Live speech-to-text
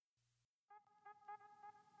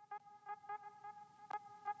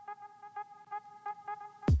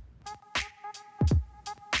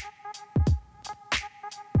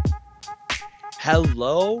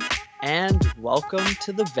Hello and welcome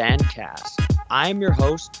to the Vancast. I'm your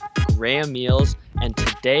host, Graham Meals, and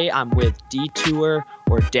today I'm with Detour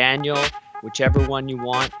or Daniel, whichever one you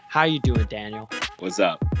want. How you doing, Daniel? What's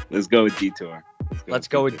up? Let's go with Detour. Let's go Let's with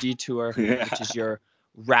go with Detour. Detour, which is your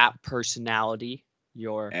rap personality,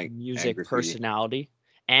 your and music graffiti. personality,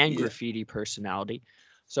 and Yeah. graffiti personality.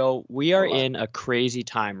 So we A are lot. in a crazy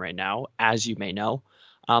time right now, as you may know.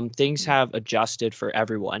 Things Mm. have adjusted for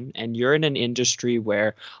everyone, and you're in an industry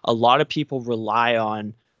where a lot of people rely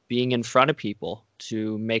on being in front of people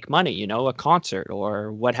to make money, a concert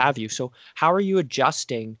or what have you. So how are you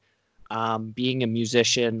adjusting being a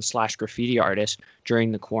musician slash graffiti artist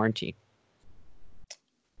during the quarantine?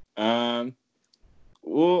 Um.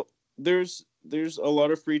 Well, there's a lot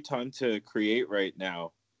of free time to create right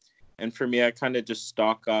now, and for me, I kind of just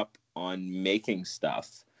stock up on making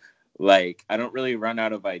stuff. Like I don't really run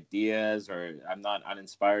out of ideas, or I'm not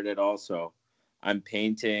uninspired at all. So I'm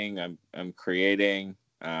painting. I'm creating.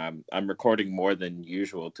 I'm recording more than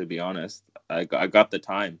usual, to be honest. I got the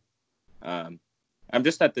time. Um, I'm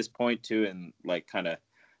just at this point too, and like kind of,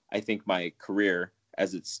 I think my career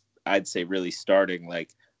as it's, I'd say, really starting.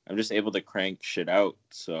 Like I'm just able to crank shit out,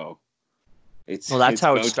 so Well, it's that's it's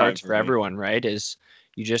how it go time starts for for me. everyone, right? Is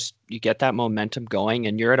you get that momentum going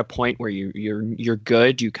and you're at a point where you're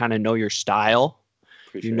good, you kind of know your style,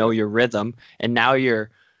 you know Appreciate it. your rhythm, and now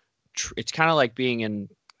it's kind of like being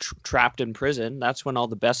trapped in prison. That's when all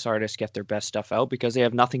the best artists get their best stuff out because they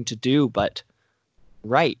have nothing to do but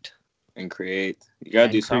write And create. You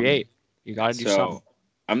gotta do and something. create. You got to do something. So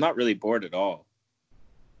I'm not really bored at all,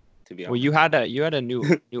 to be Well, you honest. had a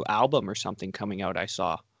new album or something coming out, I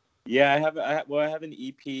saw. Yeah, I have an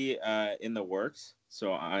EP in the works,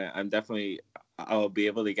 so I'm definitely, I'll be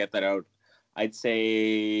able to get that out. I'd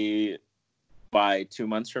say by 2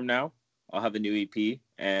 months from now, I'll have a new EP,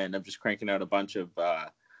 and I'm just cranking out a bunch of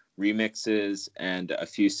remixes and a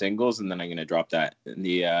few singles, and then I'm gonna drop that. And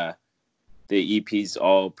the EP's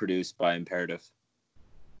all produced by Imperative,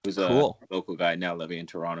 who's a Cool. local guy now living in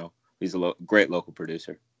Toronto. He's a great local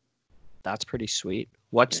producer. That's pretty sweet.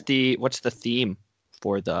 Yeah. What's the theme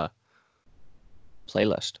for the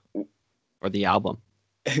playlist or the album?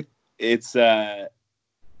 It's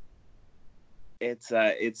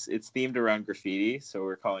it's themed around graffiti, so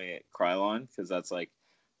we're calling it Krylon because that's like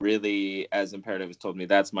really, as Imperative has told me,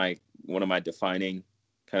 that's my one of my defining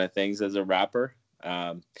kind of things as a rapper.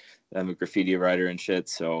 Um, I'm a graffiti writer and shit,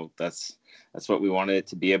 so that's what we wanted it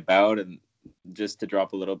to be about. And just to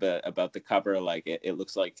drop a little bit about the cover, like it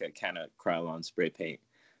looks like a can of Krylon spray paint.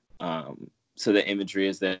 So the imagery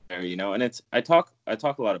is there, and it's I talk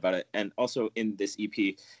a lot about it, and also in this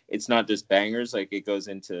EP, it's not just bangers, like it goes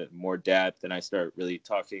into more depth, and I start really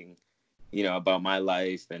talking, about my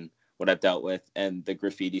life and what I've dealt with, and the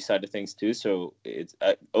graffiti side of things too. So it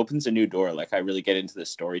opens a new door. Like I really get into the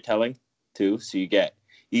storytelling too. So you get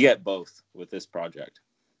both with this project.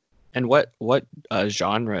 And what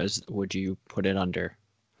genres would you put it under?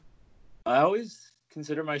 I always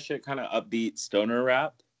consider my shit kind of upbeat stoner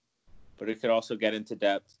rap, but it could also get into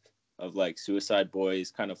depth of like Suicide Boys,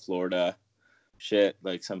 kind of Florida shit.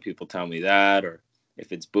 Like some people tell me that, or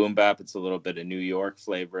if it's boom bap, it's a little bit of New York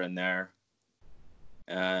flavor in there,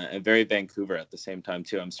 and very Vancouver at the same time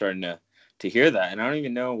too. I'm starting to hear that, and I don't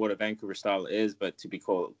even know what a Vancouver style is, but to be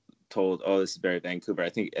told, oh, this is very Vancouver. I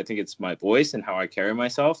think it's my voice and how I carry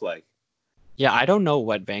myself. Like, Yeah, I don't know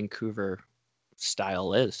what Vancouver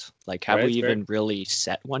style is. Like, have right? we even really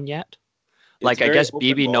set one yet? It's Like, I very guess open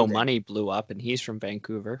BB No molding. Money blew up and he's from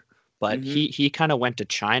Vancouver, but Mm-hmm. he kind of went to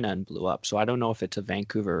China and blew up. So I don't know if it's a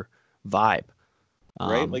Vancouver vibe.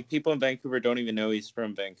 Right? Um, Like people in Vancouver don't even know he's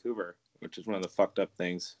from Vancouver, which is one of the fucked up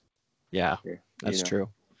things yeah, here. that's true.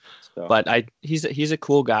 So. But he's a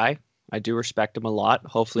cool guy. I do respect him a lot.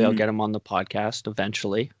 Hopefully, I'll Mhm. get him on the podcast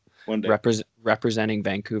eventually, One day. representing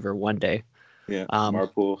Vancouver one day. Yeah. Um,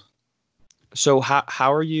 Marpool. so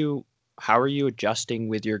how are you adjusting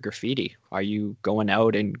with your graffiti? Are you going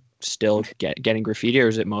out and still getting graffiti, or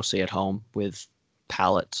is it mostly at home with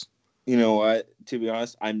palettes? You know what? To be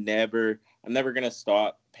honest, I'm never gonna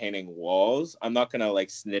stop painting walls. I'm not gonna like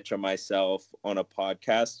snitch on myself on a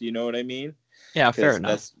podcast, you know what I mean? Yeah, fair Because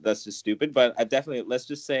enough. that's just stupid. But I definitely, let's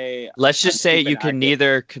just say Let's just say I've been you can active.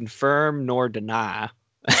 neither confirm nor deny.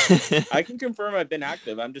 I can confirm I've been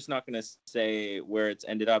active. I'm just not gonna say where it's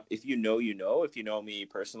ended up. If you know, you know. If you know me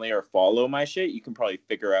personally or follow my shit, you can probably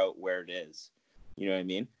figure out where it is. You know what I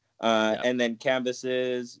mean? Yeah. And then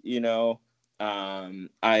canvases.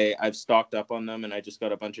 I've stocked up on them, and I just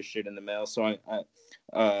got a bunch of shit in the mail. So I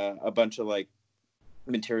a bunch of like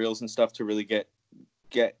materials and stuff to really get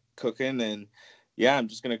cooking. And yeah, I'm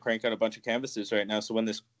just gonna crank out a bunch of canvases right now. So when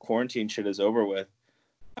this quarantine shit is over with,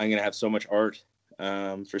 I'm gonna have so much art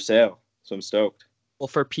for sale. So I'm stoked. Well,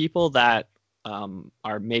 for people that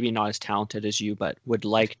are maybe not as talented as you, but would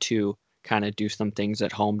like to kind of do some things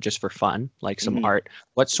at home just for fun, like some Mhm. art,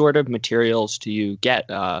 what sort of materials do you get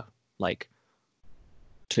like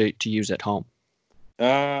to use at home?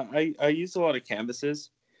 I use a lot of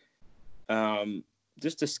canvases. Um,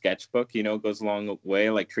 just a sketchbook, goes a long way.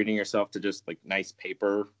 Like treating yourself to just like nice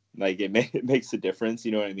paper, like it makes a difference.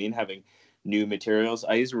 You know what I mean? Having new materials.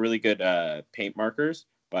 I use really good paint markers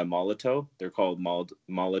by Molotow. They're called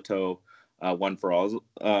Molotow One for All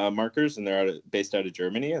markers, and they're based out of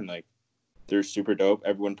Germany, and like they're super dope.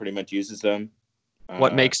 Everyone pretty much uses them.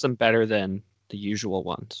 What Uh, makes them better than the usual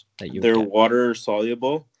ones that you would they're get? water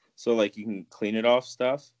soluble, so like you can clean it off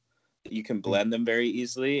stuff. You can Mm. blend them very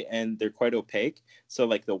easily, and they're quite opaque. So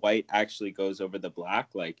like the white actually goes over the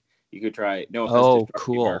black. Like you could try. No offense to Oh, Sharpie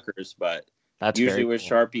cool. markers, but That's usually very with cool.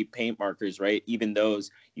 Sharpie paint markers, right? Even those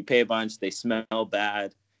you pay a bunch, they smell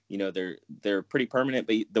bad. They're pretty permanent,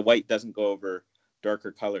 but the white doesn't go over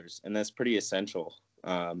darker colors, and that's pretty essential.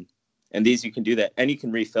 And these you can do that, and you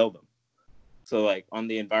can refill them. So like on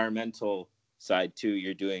the environmental side too,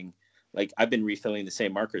 you're doing like I've been refilling the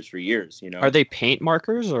same markers for years, Are they paint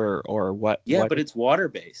markers or what Yeah, what but is it's water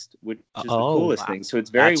based, which is the Oh, coolest wow. thing. So it's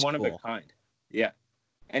very That's one of a cool. kind. Yeah.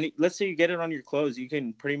 And let's say you get it on your clothes, you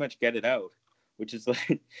can pretty much get it out, which is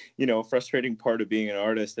like, a frustrating part of being an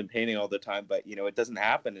artist and painting all the time. But, it doesn't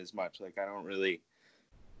happen as much. Like, I don't really,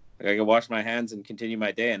 like, I can wash my hands and continue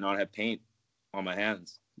my day and not have paint on my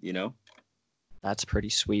hands. That's pretty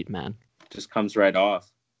sweet, man. Just comes right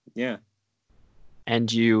off. Yeah.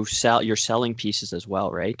 And you're selling pieces as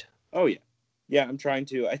well, right? Oh yeah. Yeah, I'm trying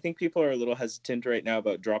to. I think people are a little hesitant right now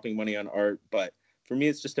about dropping money on art, but for me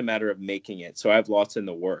it's just a matter of making it. So I have lots in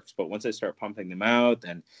the works, but once I start pumping them out,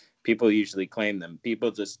 then people usually claim them. People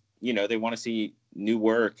just, they want to see new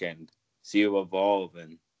work and see you evolve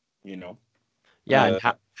and, you know, Yeah, and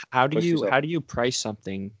uh how do push you yourself. how do you price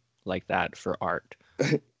something like that for art?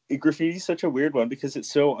 Graffiti is such a weird one because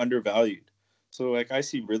it's so undervalued. So like I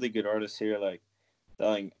see really good artists here like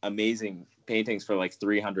selling amazing paintings for like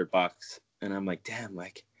 $300 and I'm like, "Damn,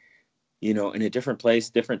 like in a different place,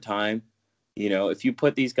 different time. If you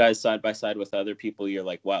put these guys side by side with other people, you're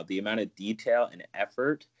like, wow, the amount of detail and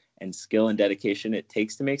effort and skill and dedication it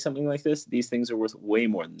takes to make something like this, these things are worth way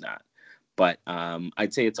more than that. But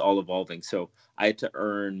I'd say it's all evolving. So I had to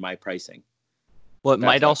earn my pricing. Well, it That's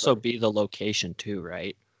might how also far. be the location too,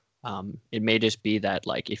 right? It may just be that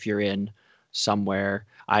like if you're in somewhere,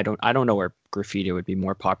 I don't know where graffiti would be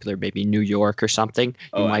more popular, maybe New York or something, you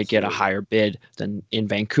Oh, might get a absolutely. higher bid than in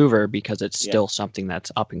Vancouver because it's Yeah. still something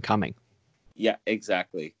that's up and coming. Yeah,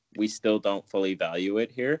 exactly. We still don't fully value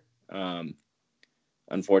it here, um,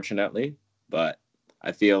 unfortunately. But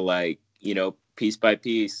I feel like, piece by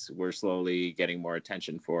piece, we're slowly getting more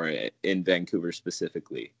attention for it in Vancouver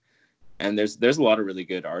specifically. And there's a lot of really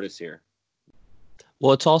good artists here.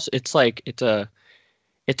 Well, it's like it's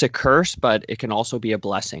a curse, but it can also be a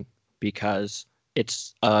blessing because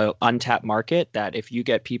it's a untapped market that if you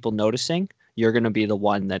get people noticing, you're going to be the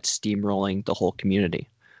one that's steamrolling the whole community.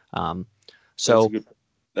 Um, That's a so good.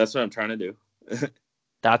 That's what I'm trying to do.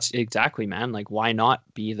 that's exactly, man. Like, why not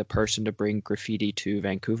be the person to bring graffiti to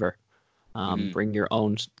Vancouver? Hmm. Bring your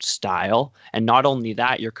own style, and not only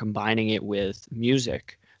that, you're combining it with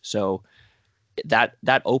music. So that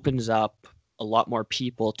opens up a lot more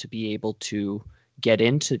people to be able to get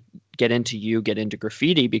into get into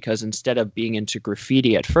graffiti because instead of being into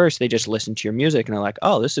graffiti at first, they just listen to your music and they're like,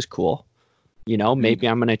 "Oh, this is cool. Maybe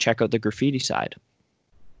Hmm. I'm going to check out the graffiti side."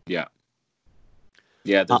 Yeah,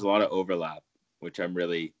 yeah. Uh, There's a lot of overlap, which I'm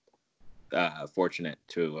really fortunate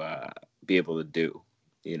to be able to do.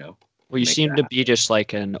 well, you Make seem that to be happen. just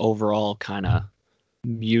like an overall kind of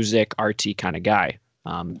music artsy kind of guy.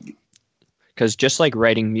 Because just like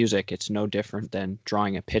writing music, it's no different than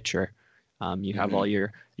drawing a picture. You have Hmm. all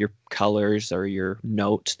your colors or your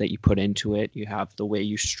notes that you put into it. You have the way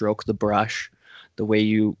you stroke the brush, the way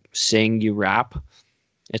you sing, you rap.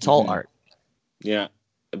 It's all Hmm. art. Yeah,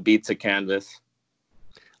 a beat's a canvas,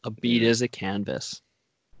 A you beat know, is a canvas.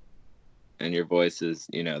 and your voice is,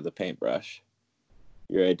 the paintbrush.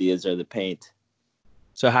 Your ideas are the paint.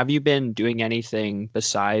 So have you been doing anything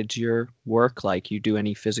besides your work? Like you do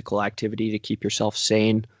any physical activity to keep yourself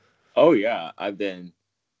sane? Oh yeah, I've been.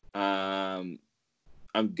 Um,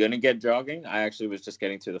 I'm gonna get jogging. I actually was just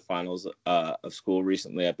getting to the finals of school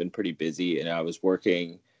recently. I've been pretty busy, and I was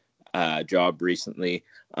working a job recently,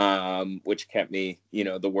 which kept me,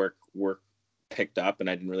 the work picked up, and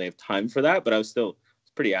I didn't really have time for that. But I was still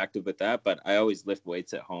pretty active with that. But I always lift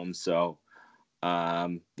weights at home, so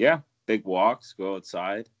yeah, big walks, go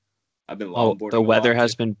outside. I've been Oh, the longboarding a weather lot too.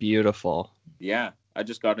 has been beautiful. Yeah, I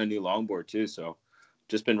just got a new longboard too, so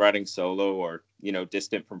just been riding solo or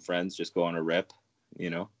distant from friends, just go on a rip. You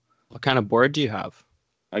know, What kind of board do you have?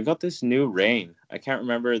 I got this new Rain. I can't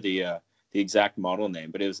remember the exact model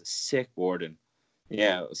name, but it was a sick board, and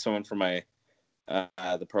yeah, someone from my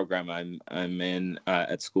the program I'm in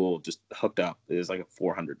at school just hooked up. It was like a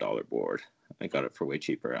 $400 board. I got it for way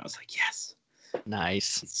cheaper. I was like, yes,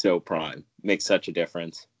 Nice. it's so prime. Makes such a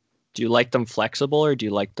difference. Do you like them flexible or do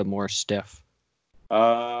you like them more stiff?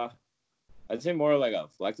 Uh, I'd say more like a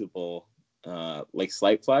flexible, like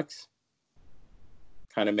Slight Flex.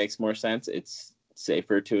 Kind of makes more sense. It's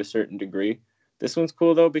safer to a certain degree. This one's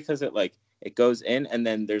cool though because it goes in and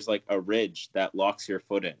then there's like a ridge that locks your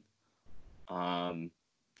foot in.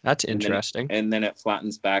 That's And then interesting. it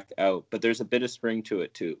flattens back out, but there's a bit of spring to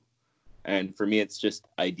it too. And for me, it's just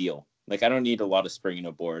ideal. Like I don't need a lot of spring in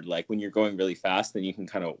a board. Like when you're going really fast, then you can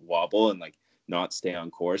kind of wobble and like not stay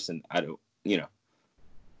on course. And I don't,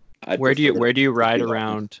 I'd Where do you prefer where do you to ride feel that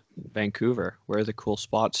way. around Vancouver? Where are the cool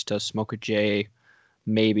spots to smoke a J,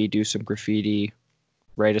 maybe do some graffiti,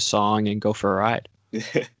 write a song, and go for a ride?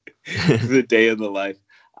 The day of the life.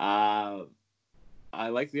 I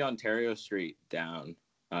like the Ontario Street down.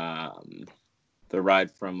 The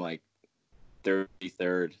ride from like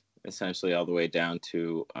 33rd essentially all the way down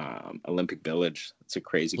to Olympic Village. It's a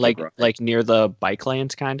crazy good Like ride like near the bike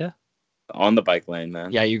lanes, kind of. on the bike lane,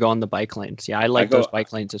 man. Yeah, you go on the bike lanes. Yeah, I I like those go,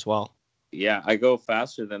 bike lanes as well. yeah, I go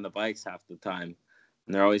faster than the bikes half the time,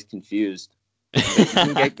 and they're always confused. But you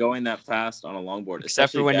can get going that fast on a longboard,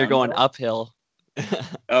 Except for especially when you're going downhill. uphill.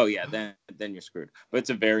 Oh yeah, then you're screwed. But it's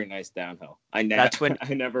a very nice downhill. That's when.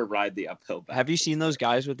 I never ride the uphill back. Have you seen those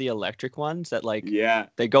guys with the electric ones that like Yeah,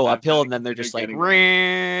 they go I've uphill got to and then they're consider just like, getting one.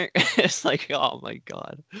 it's like, oh my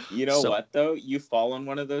God. You know So what though? You fall on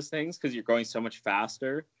one of those things because you're going so much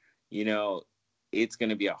faster. You know, it's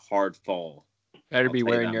gonna be a hard fall. better I'll be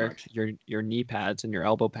tell you wearing that your much. your knee pads and your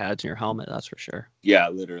elbow pads and your helmet. That's for sure. Yeah,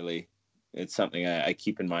 literally. It's something I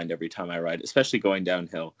keep in mind every time I ride, especially going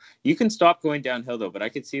downhill. You can stop going downhill though, but I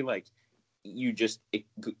could see like you just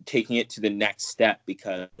taking it to the next step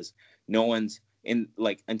because no one's in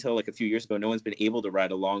like until like a few years ago, no one's been able to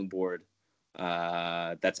ride a longboard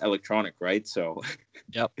that's electronic, right? So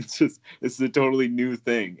Yep. it's a totally new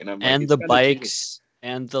thing, and I'm like, And it's the kind of changing. bikes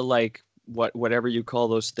and the like whatever you call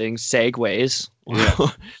those things, segways. Yeah,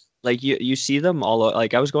 Like you see them all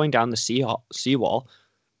like I was going down the seawall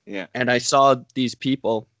yeah, and I saw these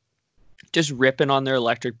people just ripping on their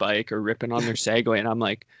electric bike or ripping on their Segway, and I'm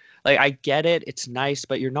like I get it, it's nice,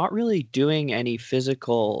 but you're not really doing any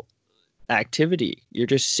physical activity. You're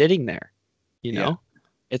just sitting there, you yeah, know.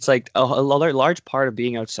 It's like a large part of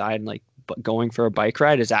being outside and like going for a bike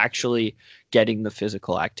ride is actually getting the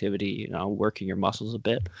physical activity, working your muscles a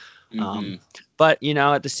bit. Um, hmm, but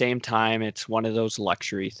at the same time, it's one of those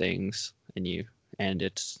luxury things, and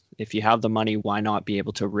it's if you have the money, why not be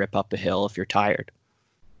able to rip up a hill if you're tired?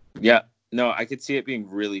 yeah. No, I could see it being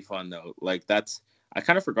really fun though. Like that's I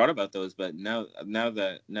kind of forgot about those, but now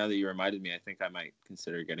that you reminded me, I think I might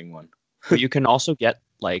consider getting one. Well, you can also get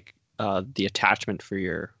like the attachment for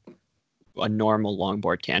your a normal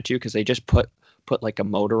longboard, can't you? Because they just put like a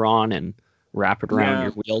motor on and wrap it around Yeah,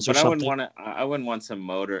 your wheels or but I wouldn't something. want to. I wouldn't want some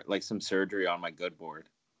motor, like some surgery on my good board.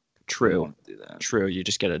 Wouldn't True, want to do that. true. You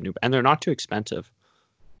just get a new, and they're not too expensive.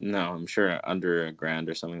 No, I'm sure under a grand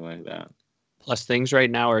or something like that. Plus, things right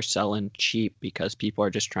now are selling cheap because people are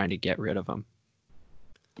just trying to get rid of them.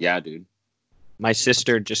 Yeah, dude. My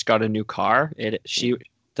sister just got a new car. It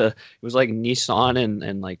was like Nissan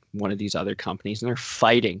and like one of these other companies, and they're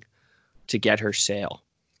fighting to get her sale.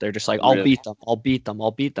 They're just like, I'll Really? beat them, I'll beat them,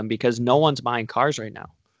 I'll beat them because no one's buying cars right now.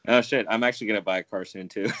 Oh shit! I'm actually gonna buy a car soon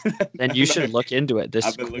too. Then you should look into it.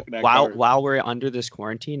 I've been looking at While cars, while we're under this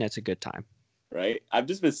quarantine, it's a good time. right? I've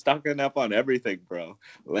just been stocking up on everything, bro.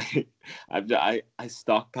 Like, I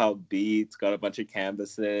stockpiled beats, got a bunch of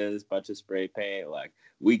canvases, bunch of spray paint. Like,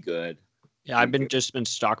 we good, Yeah, we I've been good. just been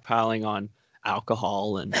stockpiling on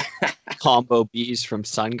alcohol and combo bees from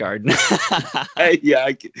Sun Garden. Hey, yeah,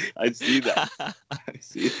 I see that. I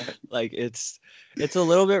see that. Like it's a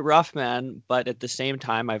little bit rough, man, but at the same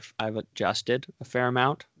time I've adjusted a fair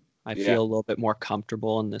amount. I Yeah. feel a little bit more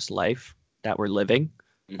comfortable in this life that we're living.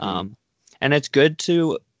 Hmm. Um, and it's good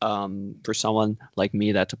to for someone like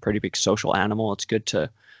me that's a pretty big social animal, it's good to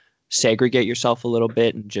segregate yourself a little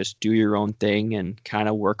bit and just do your own thing and kind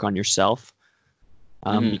of work on yourself.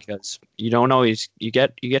 Because you don't always you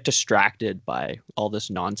get distracted by all this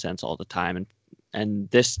nonsense all the time, and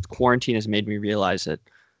this quarantine has made me realize that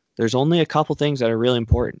there's only a couple things that are really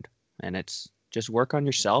important, and it's just work on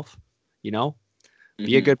yourself, you know,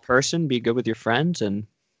 be a good person, be good with your friends, and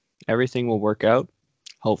everything will work out,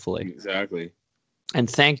 hopefully. Exactly. And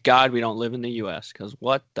thank God we don't live in the US, because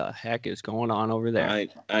what the heck is going on over there?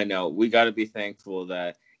 I know. We got to be thankful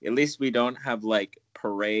that at least we don't have like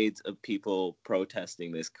parades of people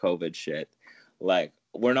protesting this COVID shit. Like,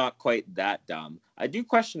 we're not quite that dumb. I do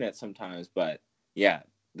question it sometimes, but yeah,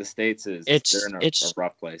 the States they're in a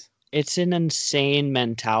rough place. It's an insane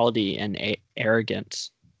mentality and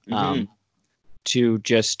arrogance, to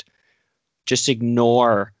just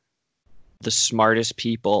ignore the smartest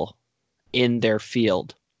people in their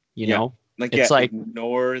field, you know? Like, it's like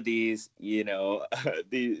ignore these,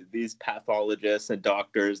 these pathologists and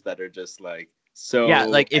doctors that are just like so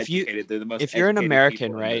like educated. They're the most if you're an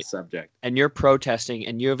American, right, this subject, and you're protesting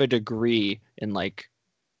and you have a degree in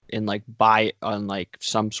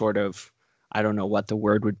some sort of, I don't know what the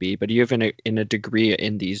word would be, but you have in a degree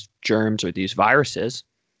in these germs or these viruses,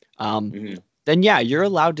 then yeah, you're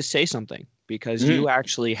allowed to say something because you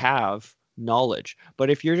actually have knowledge. But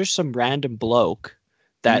if you're just some random bloke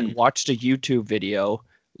that watched a YouTube video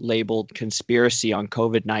labeled conspiracy on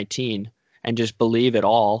COVID-19 and just believe it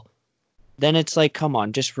all, then it's like, come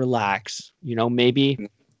on, just relax. You know, maybe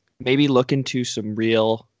look into some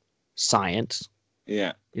real science.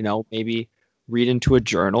 Yeah. You know, maybe read into a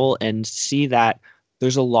journal and see that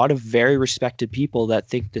there's a lot of very respected people that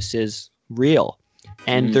think this is real.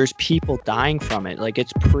 And there's people dying from it. Like,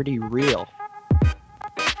 it's pretty real.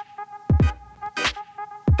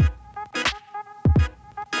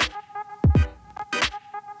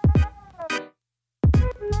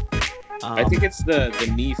 I think it's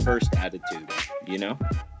the me first attitude, you know?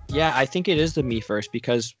 Yeah, I think it is the me first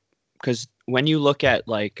because when you look at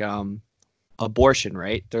like abortion,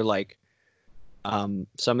 right? They're like,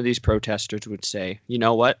 some of these protesters would say, you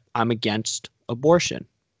know what? I'm against abortion.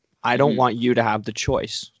 I don't want you to have the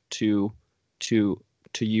choice to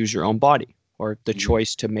use your own body or the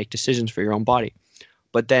choice to make decisions for your own body.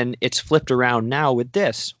 But then it's flipped around now with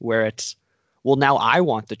this, where it's, well, now I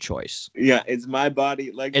want the choice. Yeah, it's my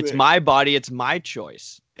body. Like, it's my body. It's my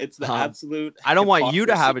choice. It's the absolute. I don't want you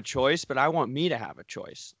to have a choice, but I want me to have a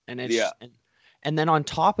choice. And it's and then on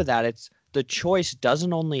top of that, it's the choice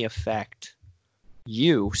doesn't only affect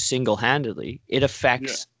you single-handedly; it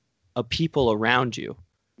affects a people around you,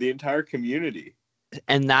 the entire community.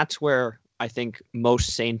 And that's where I think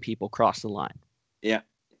most sane people cross the line. Yeah.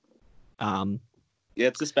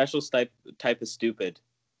 It's a special type of stupid.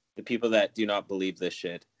 The people that do not believe this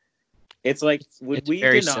shit. It's like, would we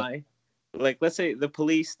deny, like, let's say the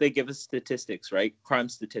police, they give us statistics, right? Crime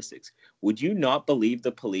statistics. Would you not believe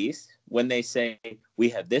the police when they say, we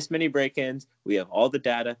have this many break-ins, we have all the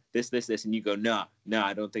data, this, and you go, no,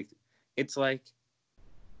 I don't think. It's like,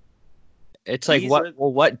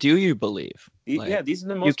 what do you believe? Yeah, these are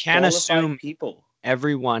the most you can't assume people.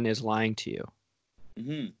 Everyone is lying to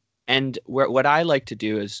you. And what I like to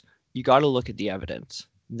do is, you got to look at the evidence.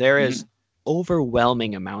 There is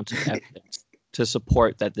overwhelming amounts of evidence to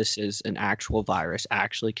support that this is an actual virus,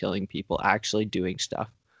 actually killing people, actually doing stuff,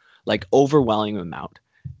 like overwhelming amount.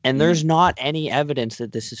 And there's not any evidence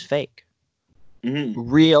that this is fake.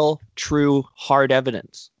 Real, true, hard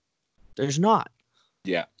evidence. There's not.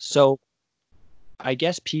 Yeah. So I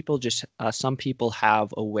guess people just, some people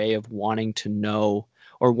have a way of wanting to know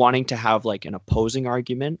or wanting to have like an opposing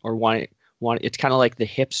argument or it's kind of like the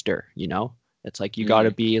hipster, you know? It's like you got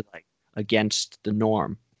to be like against the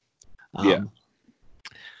norm.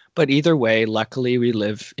 But either way, luckily we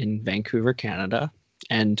live in Vancouver, Canada,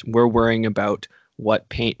 and we're worrying about what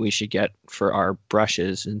paint we should get for our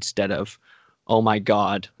brushes instead of, oh my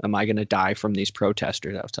God, am I going to die from these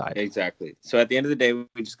protesters outside? Exactly. So at the end of the day, we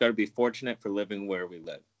just got to be fortunate for living where we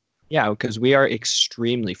live. Yeah, because we are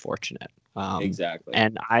extremely fortunate. Exactly.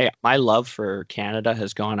 And my love for Canada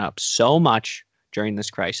has gone up so much during this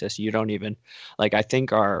crisis. You don't even, like, I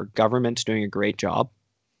think our government's doing a great job.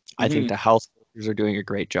 I think the health workers are doing a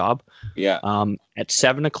great job. Yeah. At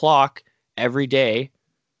 7:00 every day,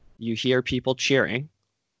 you hear people cheering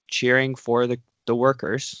for the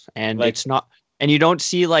workers, and like, it's not, and you don't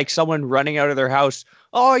see like someone running out of their house.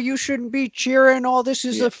 Oh, you shouldn't be cheering. Oh, this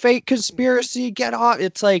is a fake conspiracy. Get off.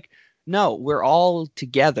 It's like, no, we're all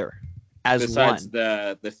together as besides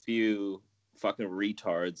one. the few fucking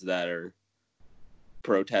retards that are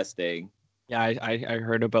protesting. Yeah, I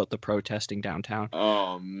heard about the protesting downtown,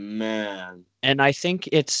 Oh man, and I think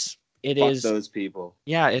it fuck is those people.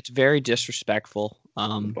 yeah, it's very disrespectful.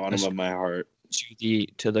 The bottom of my heart.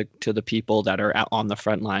 To the people that are on the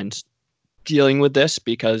front lines dealing with this,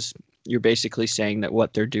 because you're basically saying that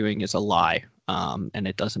what they're doing is a lie, and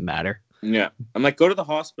it doesn't matter. Yeah, I'm like, go to the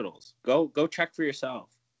hospitals. Go check for yourself.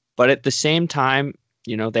 But at the same time,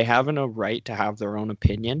 they have a right to have their own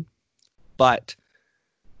opinion, but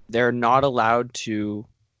they're not allowed to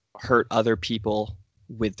hurt other people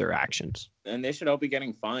with their actions. And they should all be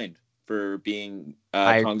getting fined for being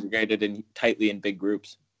I congregated in tightly in big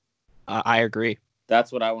groups. I agree.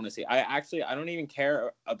 That's what I want to see. I don't even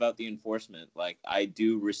care about the enforcement. Like, I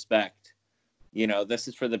do respect, this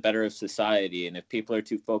is for the better of society. And if people are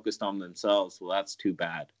too focused on themselves, well, that's too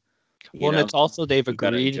bad. Well, and it's also they've You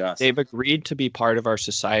gotta agreed adjust. they've agreed to be part of our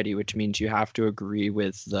society, which means you have to agree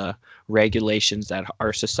with the regulations that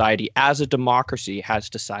our society as a democracy has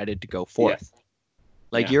decided to go forth.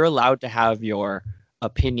 Like, Yeah. you're allowed to have your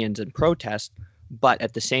opinions and protest, but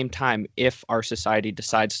at the same time, if our society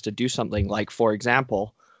decides to do something, like, for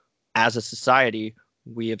example, as a society,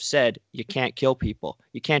 we have said you can't kill people.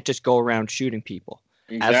 You can't just go around shooting people.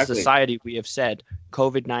 As a Exactly. society, we have said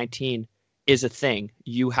COVID-19 is a thing.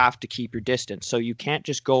 You have to keep your distance. So you can't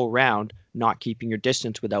just go around not keeping your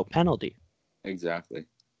distance without penalty. Exactly.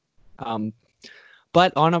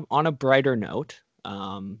 But on a brighter note,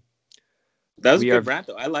 that was a good rant,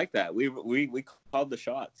 though. I like that. We called the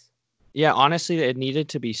shots. Yeah, honestly, it needed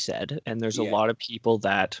to be said, and there's a lot of people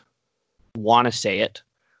that want to say it,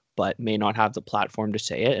 but may not have the platform to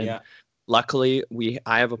say it. And luckily,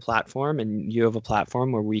 I have a platform, and you have a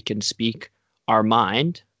platform where we can speak our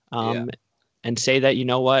mind, and say that, you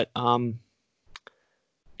know what,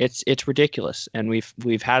 it's ridiculous, and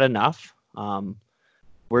we've had enough.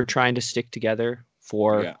 We're trying to stick together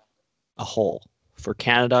for a whole, for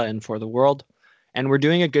Canada and for the world, and we're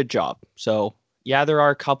doing a good job. So yeah, there are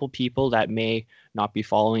a couple people that may not be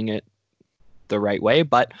following it the right way,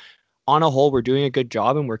 but on a whole, we're doing a good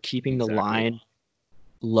job, and we're keeping the line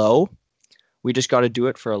low. We just got to do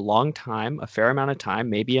it for a long time, a fair amount of time,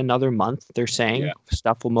 maybe another month. They're saying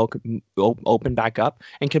stuff will open back up,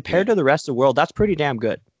 and compared to the rest of the world, that's pretty damn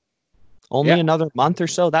good. Only another month or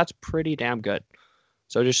so, that's pretty damn good.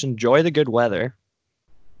 So just enjoy the good weather.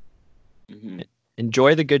 Mm-hmm.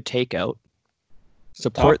 Enjoy the good takeout.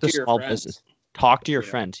 Support the small business. Talk to your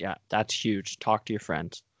friends. Yeah, that's huge. Talk to your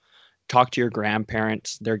friends. Talk to your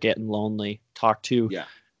grandparents. They're getting lonely. Talk to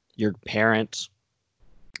your parents.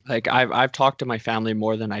 Like, I've talked to my family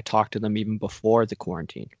more than I talked to them even before the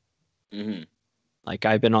quarantine. Mm-hmm. Like,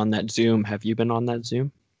 I've been on that Zoom. Have you been on that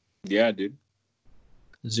Zoom? Yeah, dude.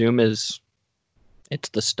 Zoom it's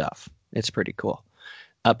the stuff. It's pretty cool.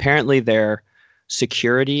 Apparently, their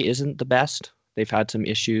security isn't the best. They've had some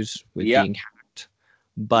issues with being hacked.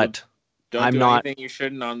 But don't do anything you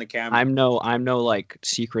shouldn't on the camera. I'm no like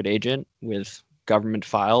secret agent with government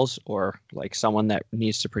files, or like someone that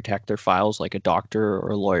needs to protect their files, like a doctor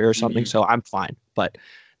or a lawyer or something. So I'm fine. But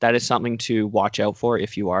that is something to watch out for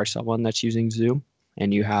if you are someone that's using Zoom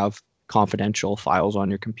and you have confidential files on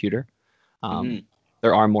your computer.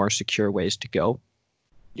 There are more secure ways to go.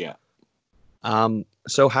 Yeah.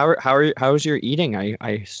 So how's your eating?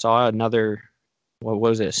 I saw another, what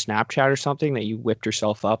was it, a Snapchat or something, that you whipped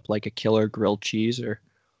yourself up like a killer grilled cheese, or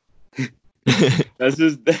that's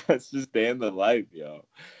just day in the life, yo.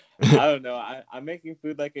 I don't know. I'm making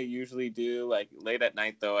food like I usually do. Like late at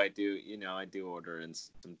night, though, I do order in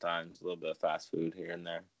sometimes a little bit of fast food here and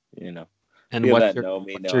there. And what's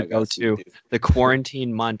your go-to? The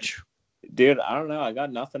quarantine munch. Dude, I don't know. I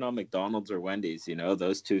got nothing on McDonald's or Wendy's.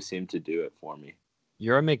 Those two seem to do it for me.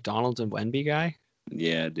 You're a McDonald's and Wendy guy?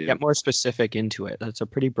 Yeah, dude. Get more specific into it. That's a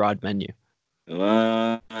pretty broad menu.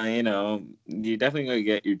 Well, you definitely gonna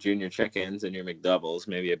get your junior chickens and your McDoubles,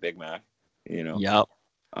 maybe a Big Mac. Yep.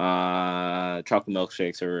 Chocolate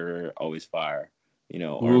milkshakes are always fire.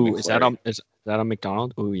 Ooh, is that a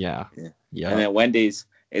McDonald's? Ooh, yeah. Yeah. And then Wendy's,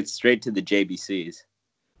 it's straight to the JBCs.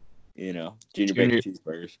 Junior bacon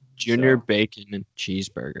cheeseburgers. Junior bacon and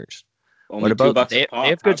cheeseburgers. Only what about $2 they a pop.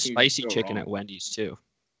 have good spicy chicken at Wendy's too.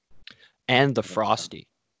 And the Frosty.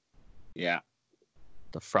 Yeah.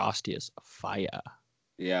 The Frosty is fire.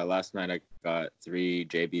 Yeah, last night I got 3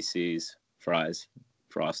 JBC's fries,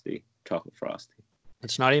 Frosty, chocolate Frosty.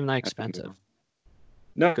 It's not even that expensive.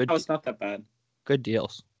 No, it's not that bad. Good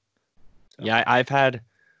deals. So. Yeah, I've had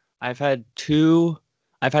two.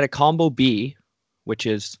 I've had a combo B, which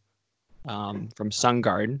is from Sun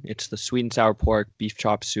Garden. It's the sweet and sour pork, beef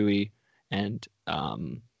chop suey, and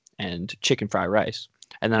chicken fried rice.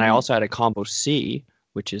 And then I also had a combo C,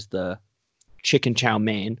 which is the chicken chow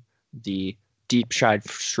mein, the deep fried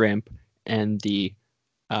shrimp, and the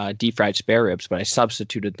deep fried spare ribs, but I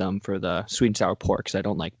substituted them for the sweet and sour pork because I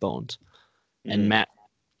don't like bones. And Mm. Matt,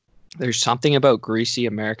 there's something about greasy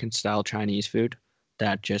American style Chinese food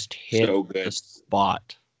that just hit So the good.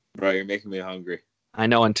 spot. Bro, you're making me hungry. I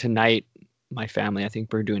know, and tonight my family, I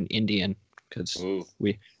think we're doing Indian because Ooh.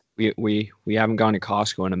 we haven't gone to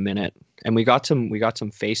Costco in a minute, and we got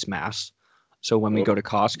some face masks. So when we Oh, go to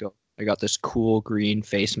Costco, I got this cool green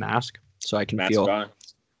face mask, so I can mask feel on.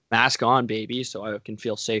 mask on, baby, so I can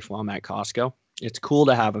feel safe while I'm at Costco. It's cool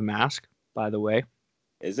to have a mask, by the way.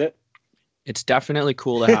 Is it? It's definitely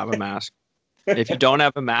cool to have a mask. If you don't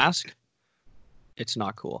have a mask, it's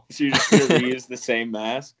not cool. So you're just gonna reuse the same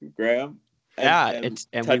mask, Graham, Yeah, and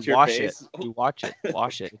and we touch your wash it. face? We wash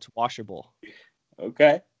it. It's washable.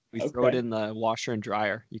 Okay. We throw it Okay. in the washer and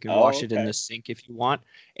dryer. You can Oh, wash it in okay. the sink if you want.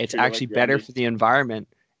 It's Treat it like actually better remedy. for the environment,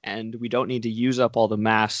 and we don't need to use up all the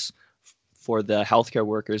masks for the healthcare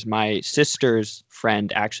workers. My sister's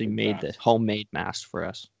friend actually made the Congrats. homemade mask for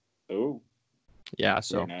us. Oh, Yeah, very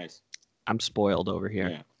so nice. I'm spoiled over here.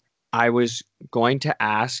 Yeah. I was going to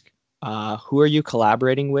ask, who are you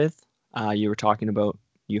collaborating with? You were talking about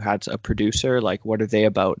you had a producer. Like, what are they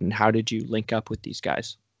about, and how did you link up with these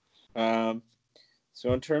guys? Um.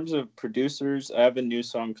 So in terms of producers, I have a new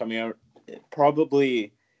song coming out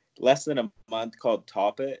probably less than a month called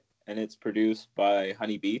 "Top It," and it's produced by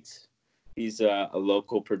Honey Beats. He's a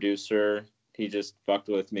local producer. He just fucked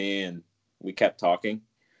with me, and we kept talking.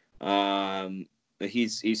 Um,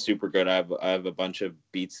 he's super good. I have a bunch of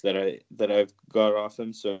beats that I've got off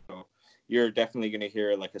him. So you're definitely gonna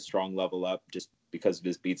hear like a strong level up just because of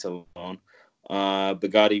his beats alone.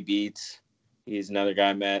 Bugatti Beats. He's another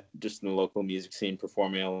guy I met just in the local music scene,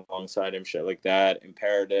 performing alongside him, shit like that.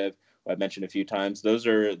 Imperative, who I've mentioned a few times. Those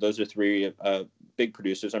are three big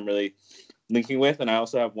producers I'm really linking with, and I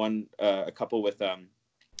also have a couple with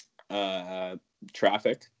uh,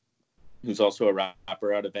 Traffic, who's also a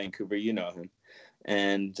rapper out of Vancouver. You know him,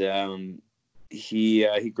 and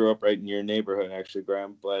he grew up right in your neighborhood, actually,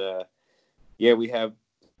 Graham. But yeah, we have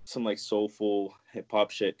some like soulful hip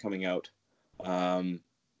hop shit coming out.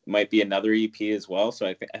 Might be another EP as well. So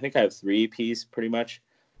I think I have 3 EPs pretty much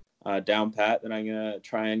down pat that I'm gonna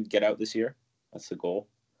try and get out this year. That's the goal.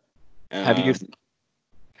 Have you Um,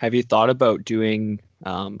 have you thought about doing?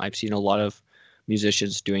 I've seen a lot of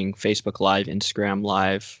musicians doing Facebook Live, Instagram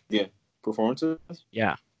Live. yeah, performances.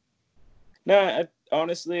 Yeah. No,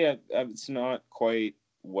 honestly, it's not quite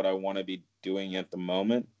what I want to be doing at the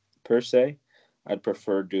moment per se. I'd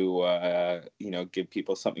prefer to, give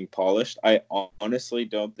people something polished. I honestly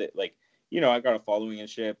don't like, I got a following and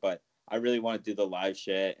shit, but I really want to do the live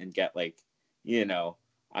shit and get like, you know,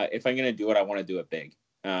 if I'm gonna do it, I want to do it big.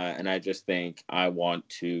 And I just think I want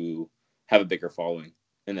to have a bigger following,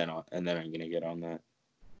 and then I'm gonna get on that,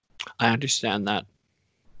 I understand that.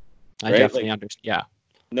 I right? definitely Like, understand. Yeah, I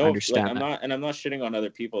no, like understand I'm that. not, and I'm not shitting on other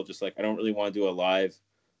people. Just like I don't really want to do a live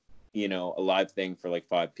thing for like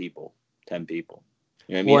 5 people, 10 people.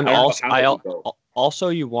 You know what I Well, mean? and I don't know also, how it would go. also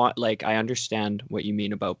you want like I understand what you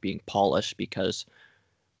mean about being polished because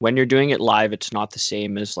when you're doing it live, it's not the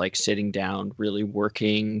same as like sitting down, really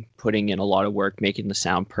working, putting in a lot of work, making the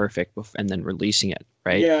sound perfect, and then releasing it,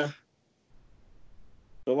 right? Yeah,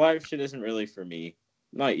 the live shit isn't really for me,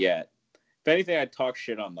 not yet. If anything, I'd talk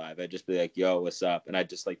shit on live. I'd just be like, "Yo, what's up?" and I'd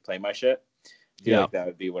just like play my shit. I feel Yeah. like that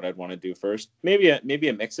would be what I'd want to do first. Maybe a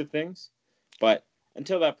mix of things, but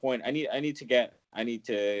until that point, I need to get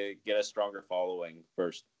a stronger following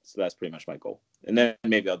first. So that's pretty much my goal, and then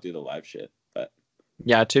maybe I'll do the live shit. But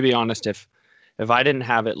Yeah, to be honest, if I didn't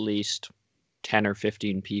have at least 10 or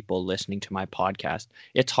 15 people listening to my podcast,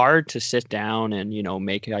 it's hard to sit down and,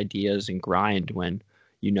 make ideas and grind when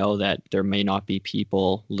you know that there may not be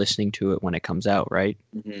people listening to it when it comes out, right?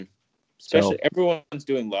 mm-hmm. So, Especially everyone's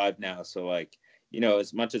doing live now, so like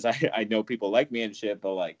as much as I know people like me and shit,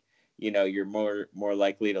 but like you're more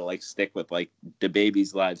likely to like stick with like the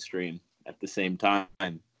baby's live stream at the same time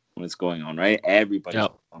when it's going on, right? Everybody's yeah,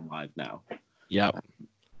 on live now. yeah.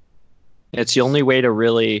 It's the only way to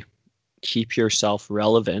really keep yourself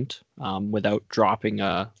relevant without dropping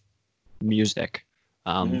music.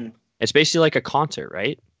 Um, Mm-hmm. it's basically like a concert,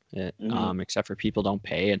 right? Mm-hmm. Except for people don't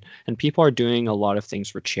pay, and people are doing a lot of things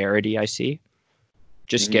for charity. I see,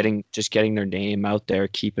 Mm-hmm. just getting their name out there,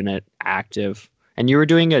 keeping it active. And you were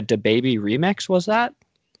doing a DaBaby remix, was that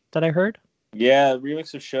I heard? Yeah,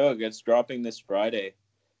 remix of show gets dropping this Friday.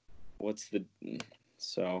 What's the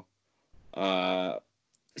so uh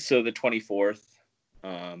so the 24th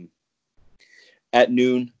um at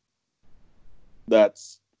noon.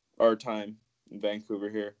 That's our time in Vancouver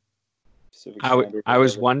here. Pacific I Standard.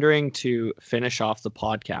 was whatever. wondering to finish off the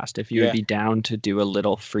podcast if you would Yeah. be down to do a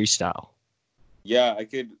little freestyle. Yeah, I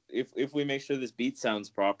could if we make sure this beat sounds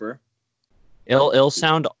proper. It'll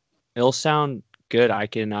sound good. I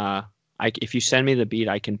can if you send me the beat,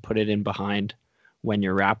 I can put it in behind when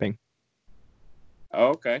you're rapping. Oh,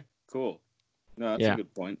 okay, cool. No, that's Yeah. a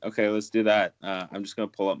good point. Okay, let's do that. I'm just gonna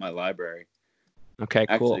pull up my library. Okay,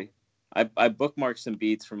 cool. Actually, I bookmarked some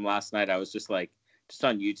beats from last night. I was just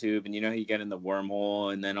on YouTube, and you get in the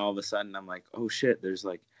wormhole, and then all of a sudden I'm like, oh shit, there's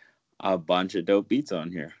like a bunch of dope beats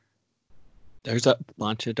on here. There's a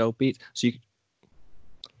bunch of dope beats. So you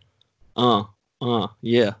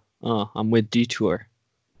yeah. I'm with Detour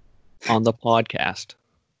on the podcast.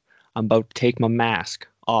 I'm about to take my mask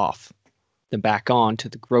off, then back on to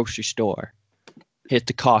the grocery store. Hit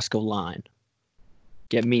the Costco line.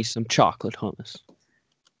 Get me some chocolate hummus.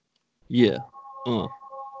 Yeah.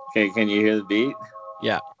 Okay, can you hear the beat?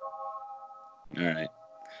 Yeah. All right.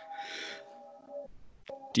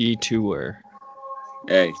 Detour.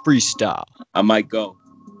 Hey, Freestyle. I might go.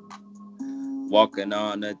 Walking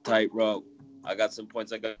on a tightrope. I got some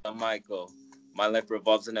points. I got Michael. My life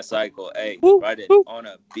revolves in a cycle. Hey, riding on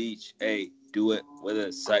a beach. Hey, do it with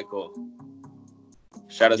a cycle.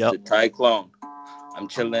 Shout out to Tyclone. I'm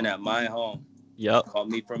chilling at my home. Yep. Call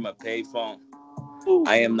me from a payphone.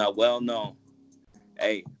 I am not well known.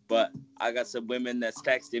 Hey, but I got some women that's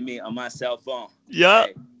texting me on my cell phone. Yeah.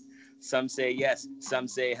 Hey, some say yes, some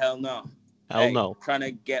say hell no. Hell no. Trying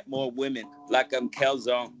to get more women like I'm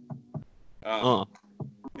Calzone.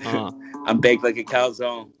 I'm baked like a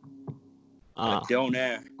calzone. I don't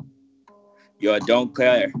air. Yo, I don't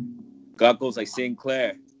care. Goggles like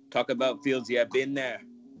Sinclair. Talk about fields, yeah, been there.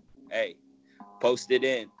 Hey, posted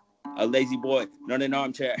in. A lazy boy, not an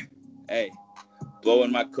armchair. Hey,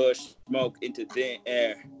 blowing my kush smoke into thin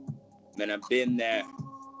air. Man, I've been there.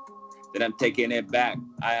 Then I'm taking it back.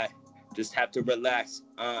 I just have to relax.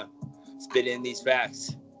 Spitting these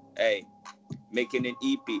facts. Hey, making an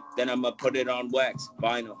EP. Then I'ma put it on wax.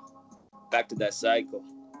 Vinyl. Back to that cycle.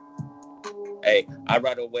 Hey, I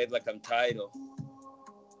ride a wave like I'm tidal.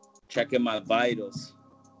 Checking my vitals.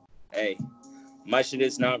 Hey, my shit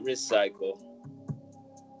is not recycle.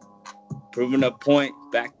 Proving a point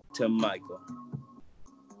back to Michael.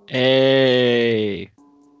 Hey,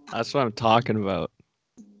 that's what I'm talking about.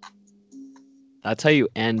 That's how you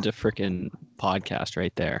end a freaking podcast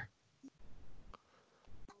right there.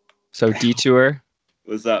 So Detour,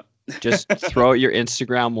 what's up? Just throw out your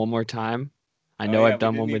Instagram one more time. I know I've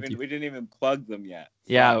done one with you. We didn't even plug them yet.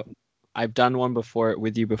 Yeah, I've done one before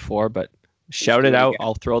with you before, but shout it out.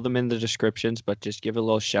 I'll throw them in the descriptions, but just give a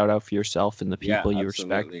little shout out for yourself and the people you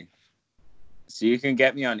respect. So you can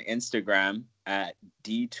get me on Instagram at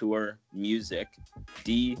Detour Music,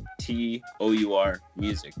 DTOUR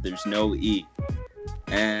Music. There's no E.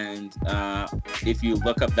 And if you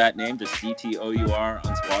look up that name, just DTOUR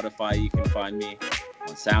on Spotify, you can find me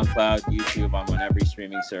on SoundCloud, YouTube. I'm on every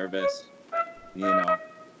streaming service.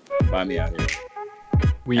 Find me out here.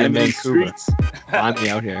 We in Vancouver. Find me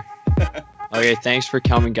out here. Okay, thanks for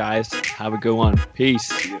coming, guys. Have a good one.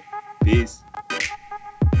 Peace. Peace.